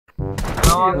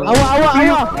Awa.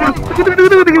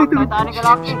 Tani ka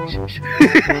laki.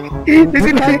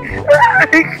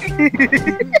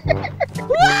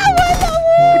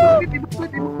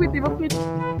 Ibapit.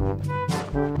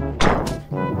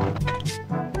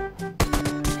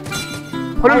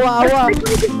 Awa.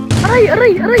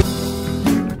 Aray.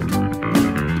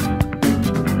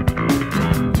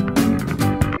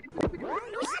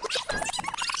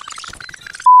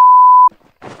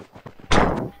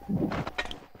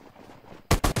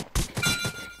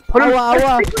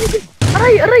 Awa.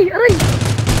 Aray.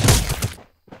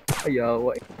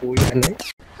 Ayawa, yan eh.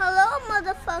 Hello,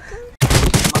 motherfucker.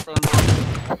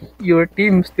 Your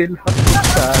team still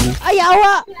has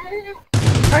Ayawa.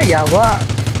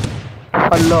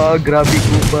 Hala, grabe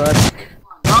gubat.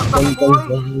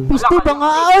 Pisti ba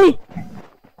nga ay?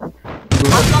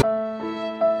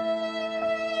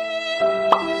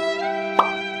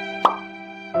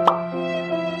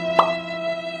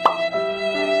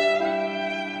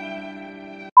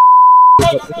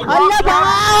 Hala ba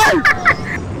nga ay?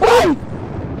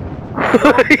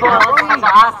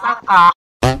 Nasa ka.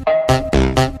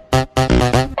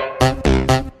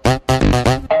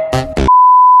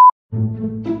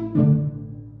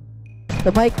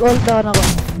 Mic all down ako.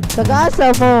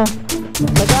 Tagaasa mo.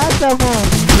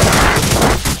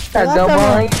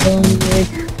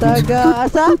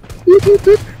 Tagaasa.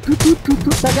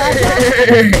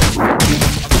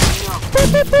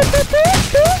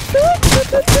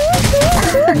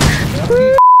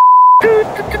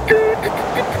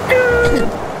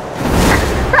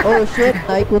 Oh shit,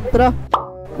 naik kontra.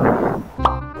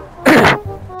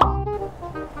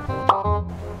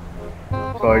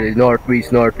 Sorry, northeast.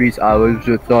 I will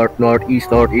shoot northeast,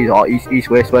 east,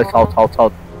 west, south.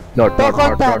 North. Two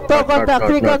contact,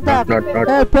 3 contact.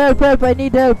 Help, I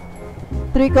need help.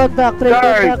 3 contact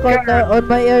on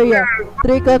my area.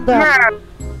 3 contact.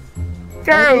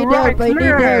 I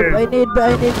need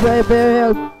bear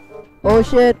help. Oh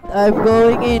shit, I'm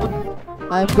going in.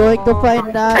 I'm going to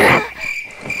find that.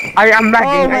 I am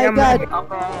lagging. Oh my god.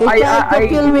 He's trying to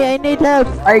kill me. I need help.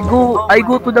 I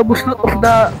go to the buslot of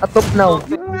the top now.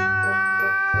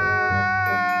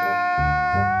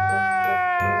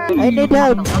 I need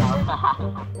help.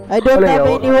 I don't have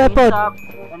any weapon.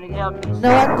 No,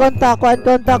 one contact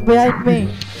behind me.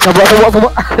 Saba.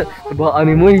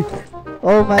 Sabaan mo eh.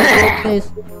 Oh my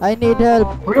goodness. I need help.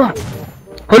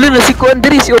 Hala na si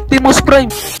Kuandri, si Optimus Prime.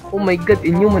 Oh my god,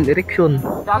 in human direction.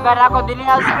 Dagan ako dili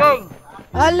asking.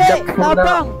 Ale,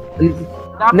 tapang.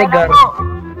 Negar.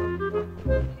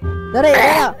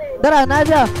 Dara,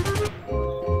 naja.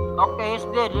 Okay, he's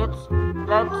dead.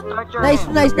 Let's start your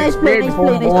Nice play.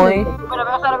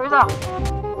 Bisa.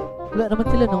 Wala naman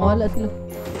sila, nawala sila.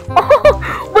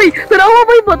 Uy,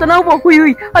 tanawa.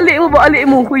 Huy. Ali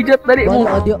mo. Huy, Jat, dali mo.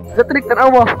 Zatricks,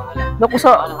 tanawa.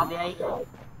 Nakusa.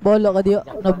 Bola ka diyo.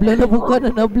 Nabla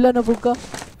na buka.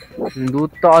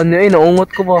 Duta, ano eh,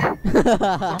 naungot ko ba?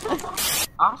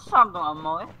 Asam tong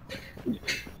amaw eh.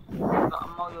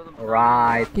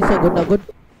 Right. Kisa good.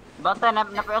 Basta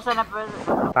napesa.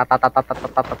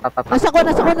 Nasa ko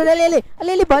na dali.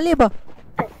 Ali ba?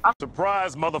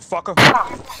 Surprise, motherfucker.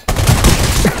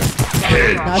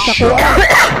 Nasa ko.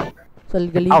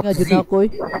 Salgalinga jud ako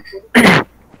eh.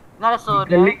 Naraso.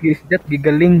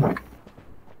 Gigaling.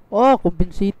 Oh,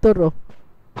 compensator oh.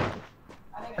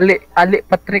 Ali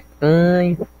Patrick.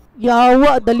 Ay.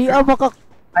 Yawa, dali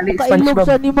Ali makailog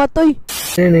sa ni Matoy.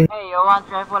 Hey, you want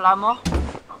rifle ammo?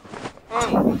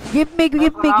 Hey. Give me.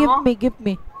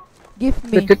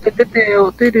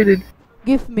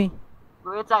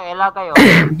 Wait sa ela kayo.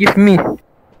 Give me,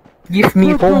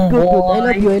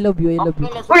 homeboy. I love you.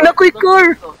 Uy, nakuy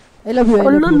car. I love you.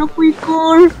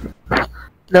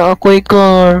 Nakuy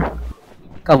car.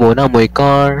 Kamu na mo'y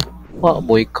car. Wa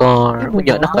mo'y car.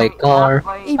 Unya na kay car.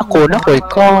 Ako na kay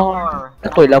car.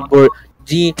 Ako'y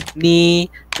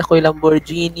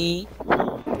Lamborghini.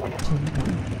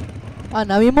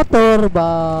 Nami motor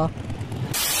ba?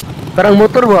 Parang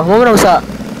motor ba? Mo sa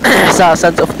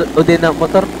Sons of Odin na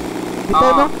motor. Dito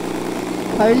no?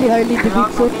 Harley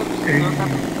Davidson.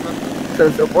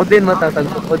 Sons of Odin mata,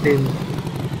 Sons of Odin.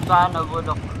 Sana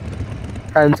bulok.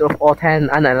 Sons of Odin,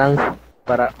 ana lang.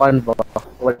 Para on ba?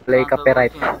 Walay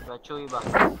copyright.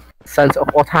 Sons of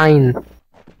Odin.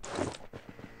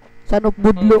 Son of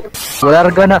Budlo.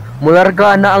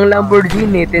 Mularga na ang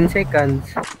Lamborghini, 10 seconds.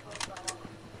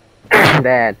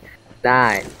 Then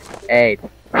 9, 8,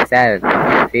 7,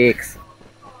 6.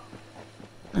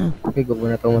 Okay,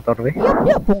 guba na itong motor eh.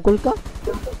 Pungkol ka.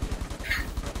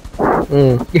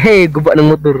 Yay, guba ng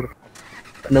motor.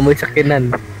 Ano mo yung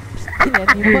sakinan?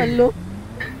 Animal lo.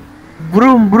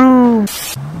 Broom.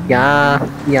 Yeah.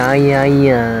 Ya. Ya.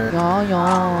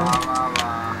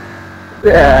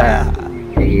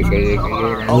 Sige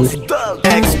lang.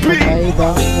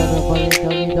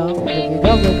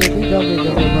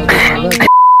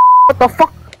 What the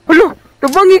fuck? Hala,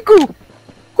 tabangi ko.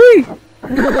 Huy.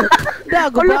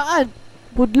 Dago baan?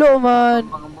 Budlo man.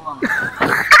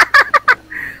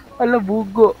 Hala,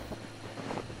 bugo.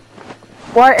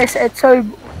 Why is it so...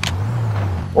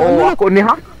 Oh, ako ni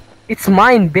ha? It's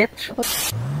mine, bitch.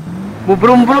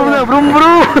 Brum na, brum.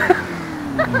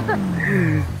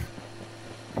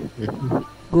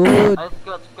 Good.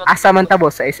 Asa man ta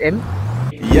boss sa SM?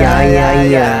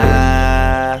 Yeah.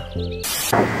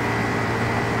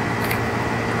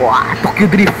 Wah, Tokyo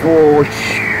Drift. Oh,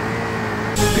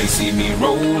 They see me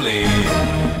rolling,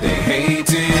 they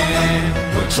hating,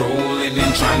 patrolling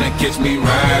and trying to catch me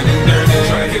riding dirty,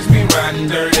 trying to catch me riding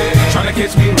dirty, trying to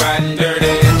catch me riding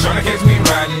dirty, trying to catch me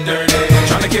riding dirty,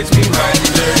 trying to catch me riding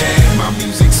dirty. My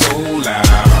music so loud,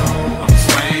 I'm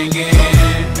swinging.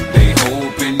 They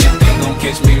hoping that they gon'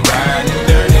 catch me riding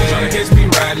dirty, trying to catch me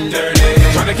riding dirty,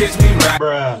 trying to catch me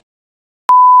riding.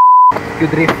 Tokyo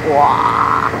Drift.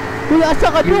 Wah. Uy, asa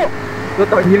ka to?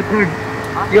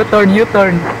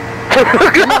 U-turn.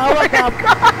 Lawa ka.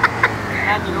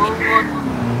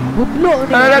 Budlo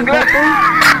ni.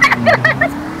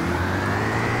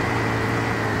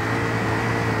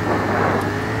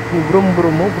 Brum.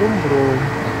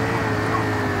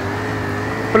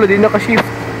 Wala, di naka-shift.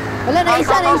 Wala na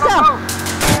isa.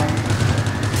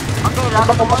 Okay lang.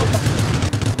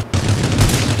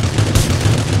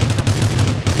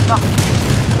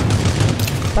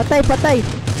 Patay.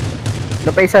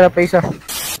 Napaisa.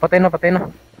 Patay na.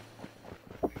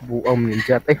 Buam yun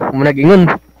chat. Managingon.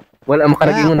 Wala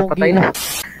makaragingon, napatay na.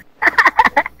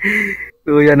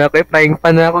 So yan ako flying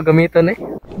pan na ako gamiton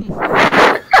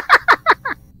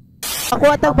Ako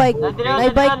atang bike.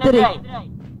 Nay bike diri.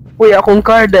 Uy, akong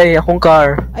car.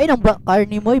 Ay nang car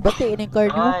ni mo, bati ning car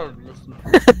ni mo.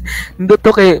 Hindi to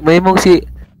kay may mong si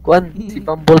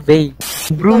Pambol Bay.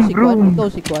 Brum. Ikaw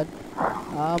si Kwan.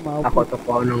 Mao. Ako to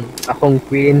po nung akong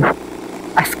queen.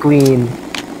 As queen.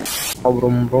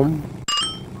 Brum.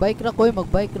 Bike ra ko,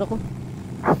 mag-bike ra ko.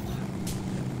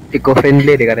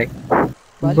 Eco-friendly di ka rin.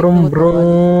 Brum.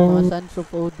 Mga Sons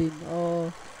of Odin.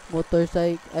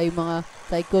 Motorcycle ay mga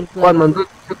cycle club. Kung man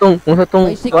sutong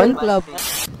Bicycle club.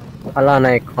 Ala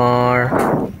na car.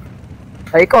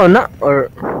 Ay ikaw na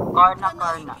or Car na.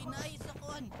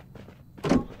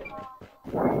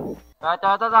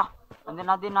 Ta. Andin.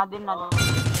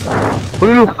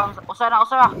 Ulo. Usara.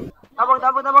 Tabang.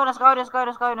 Nasa kahoy.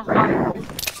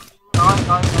 Kahoy.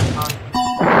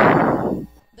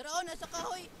 Daraon na sa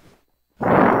kahoy.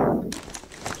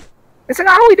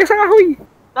 Nasa kahoy.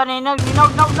 Ninog.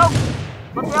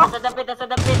 Nasa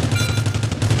dapit.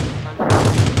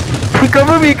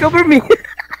 Cover me.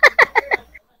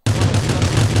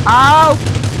 Ow!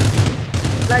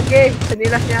 Lagi,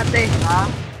 sanilas niya ate. Ha?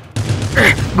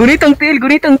 Gunitang tail.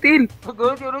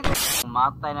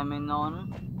 Matay namin noon.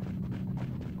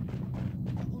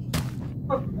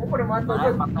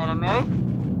 Patay namin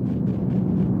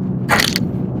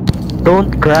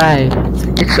Don't cry.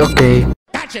 It's okay.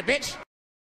 Gotcha, bitch.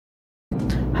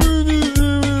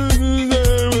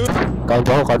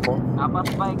 Kalbo. Apat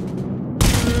bike.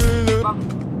 Bak.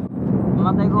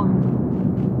 Matay ko.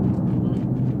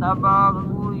 Tabang.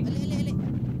 Uy.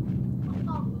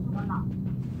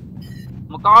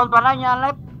 Mukhaon pa na niya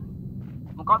live.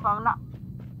 Mukhaon pa na.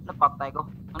 Napatay ko.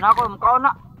 Mukhaon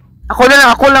na. Ako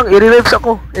lang. I-revive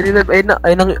ako.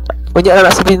 Ay nang unya na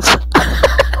sa Vince.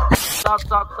 Stop.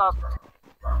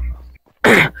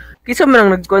 Kisa man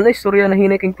ang nagkuhan na istorya na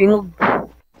hinay kang tingog.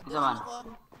 Isa man.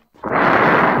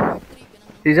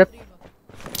 Si Zat.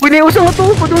 Uy, naiusang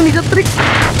ito. Padong ni Zatricks.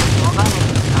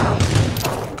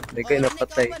 Hindi kayo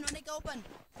napatay.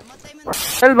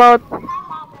 How about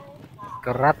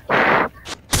Karat?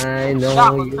 I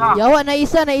know you. Yawa na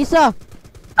isa.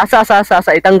 Asa.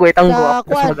 Itanggo. Sa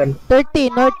Kwan.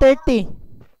 30, North 30.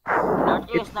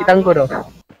 Itanggo daw.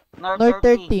 North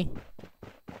 30.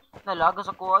 Nalaga sa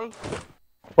kuha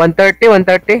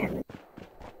 130.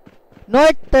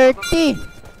 North 30.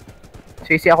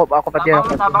 Sisi ako pati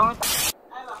ako. Tabang.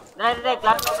 Dre,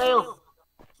 klaro kayo.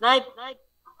 Snipe.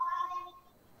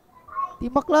 Di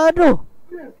maklaro.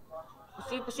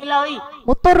 Sila oy.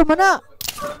 Motor man na.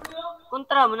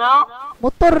 Kontra mo na.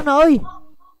 Motor na oy.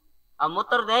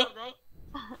 Motor dek.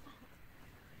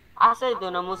 Asa ito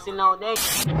na musil na dek.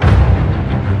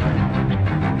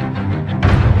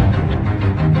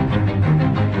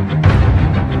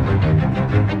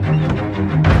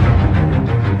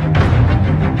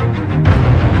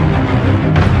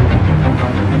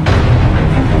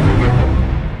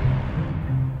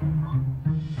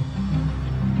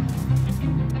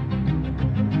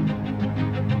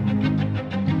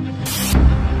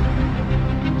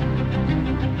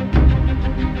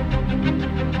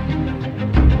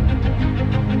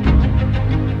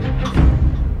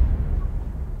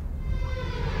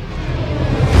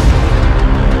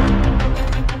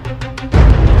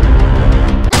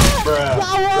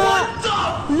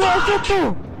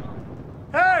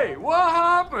 Hey, what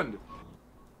happened?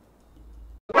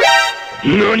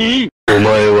 何？お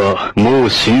前はもう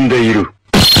死んでいる。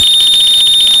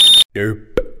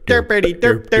Derpity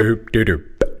derp derp derp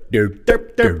derp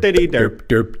derp derp derp derp derp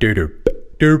derp derp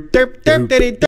derp derp derp